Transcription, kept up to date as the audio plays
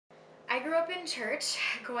grew up in church,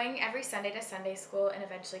 going every Sunday to Sunday school and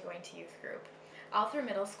eventually going to youth group. All through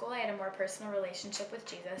middle school, I had a more personal relationship with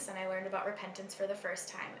Jesus, and I learned about repentance for the first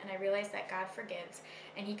time, and I realized that God forgives,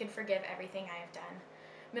 and He can forgive everything I have done.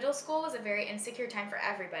 Middle school was a very insecure time for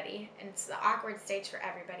everybody, and it's the awkward stage for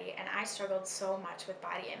everybody, and I struggled so much with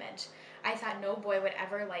body image. I thought no boy would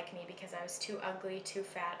ever like me because I was too ugly, too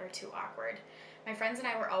fat, or too awkward. My friends and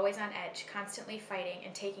I were always on edge, constantly fighting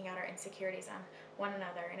and taking out our insecurities on one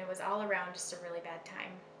another, and it was all around just a really bad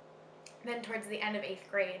time. Then towards the end of 8th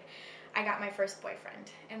grade, I got my first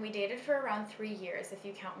boyfriend, and we dated for around 3 years if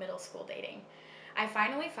you count middle school dating. I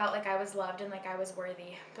finally felt like I was loved and like I was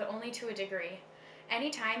worthy, but only to a degree.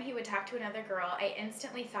 Anytime he would talk to another girl, I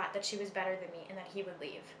instantly thought that she was better than me and that he would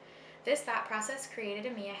leave. This thought process created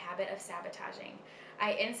in me a habit of sabotaging.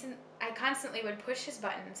 I constantly would push his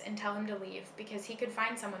buttons and tell him to leave because he could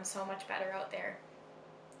find someone so much better out there.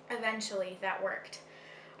 Eventually, that worked.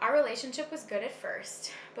 Our relationship was good at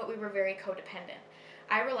first, but we were very codependent.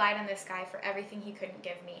 I relied on this guy for everything he couldn't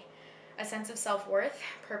give me, a sense of self-worth,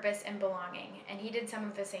 purpose, and belonging, and he did some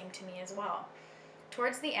of the same to me as well.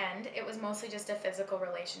 Towards the end, it was mostly just a physical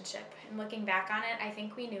relationship, and looking back on it, I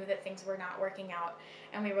think we knew that things were not working out,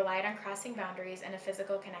 and we relied on crossing boundaries and a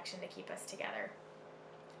physical connection to keep us together.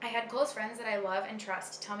 I had close friends that I love and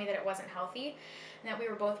trust tell me that it wasn't healthy, and that we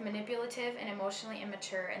were both manipulative and emotionally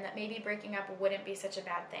immature, and that maybe breaking up wouldn't be such a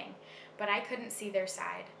bad thing, but I couldn't see their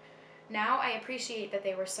side. Now I appreciate that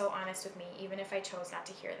they were so honest with me, even if I chose not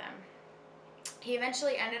to hear them. He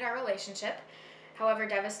eventually ended our relationship, however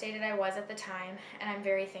devastated I was at the time, and I'm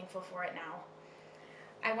very thankful for it now.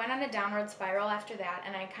 I went on a downward spiral after that,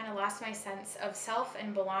 and I kind of lost my sense of self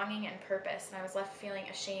and belonging and purpose, and I was left feeling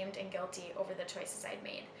ashamed and guilty over the choices I'd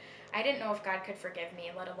made. I didn't know if God could forgive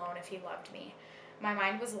me, let alone if He loved me. My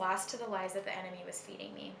mind was lost to the lies that the enemy was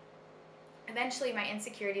feeding me. Eventually, my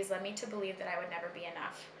insecurities led me to believe that I would never be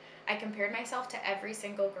enough. I compared myself to every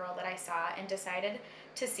single girl that I saw and decided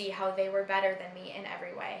to see how they were better than me in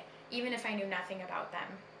every way, even if I knew nothing about them.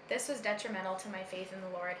 This was detrimental to my faith in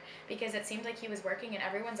the Lord because it seemed like He was working in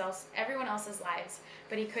everyone else's lives,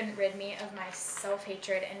 but He couldn't rid me of my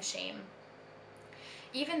self-hatred and shame.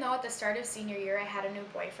 Even though at the start of senior year I had a new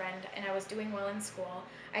boyfriend and I was doing well in school,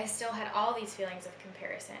 I still had all these feelings of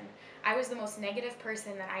comparison. I was the most negative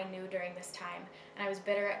person that I knew during this time, and I was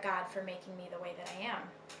bitter at God for making me the way that I am.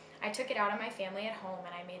 I took it out on my family at home,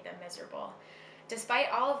 and I made them miserable.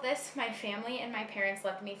 Despite all of this, my family and my parents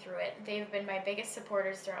loved me through it. They've been my biggest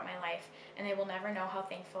supporters throughout my life, and they will never know how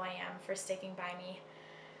thankful I am for sticking by me.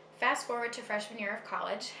 Fast forward to freshman year of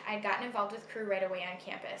college, I had gotten involved with Crew right away on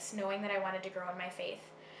campus, knowing that I wanted to grow in my faith.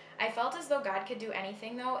 I felt as though God could do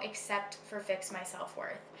anything, though, except for fix my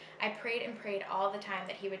self-worth. I prayed and prayed all the time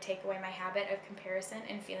that He would take away my habit of comparison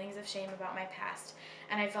and feelings of shame about my past,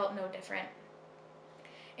 and I felt no different.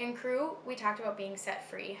 In Crew, we talked about being set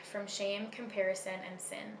free from shame, comparison, and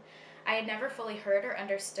sin. I had never fully heard or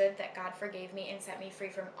understood that God forgave me and set me free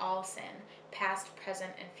from all sin, past,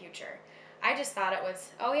 present, and future. I just thought it was,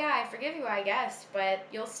 oh yeah, I forgive you, I guess, but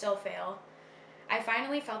you'll still fail. I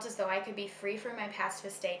finally felt as though I could be free from my past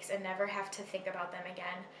mistakes and never have to think about them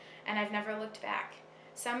again, and I've never looked back.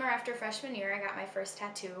 Summer after freshman year, I got my first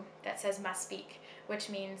tattoo that says must speak, which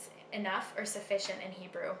means enough or sufficient in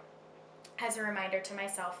Hebrew, as a reminder to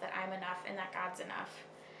myself that I'm enough and that God's enough.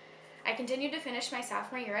 I continued to finish my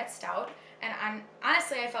sophomore year at Stout, and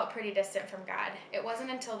honestly I felt pretty distant from God. It wasn't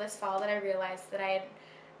until this fall that I realized that I had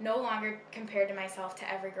no longer compared to myself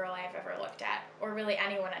to every girl I have ever looked at, or really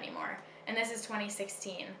anyone anymore, and this is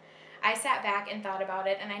 2016. I sat back and thought about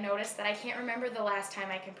it, and I noticed that I can't remember the last time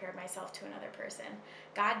I compared myself to another person.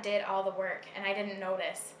 God did all the work, and I didn't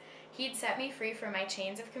notice. He'd set me free from my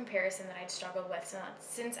chains of comparison that I'd struggled with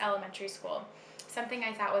since elementary school, something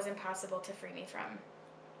I thought was impossible to free me from.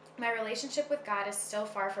 My relationship with God is still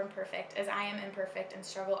far from perfect, as I am imperfect and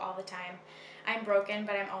struggle all the time. I'm broken,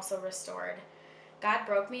 but I'm also restored. God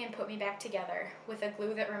broke me and put me back together with a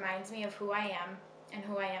glue that reminds me of who I am and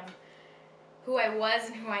who I was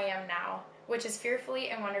and who I am now, which is fearfully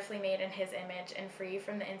and wonderfully made in His image and free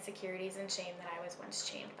from the insecurities and shame that I was once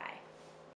chained by.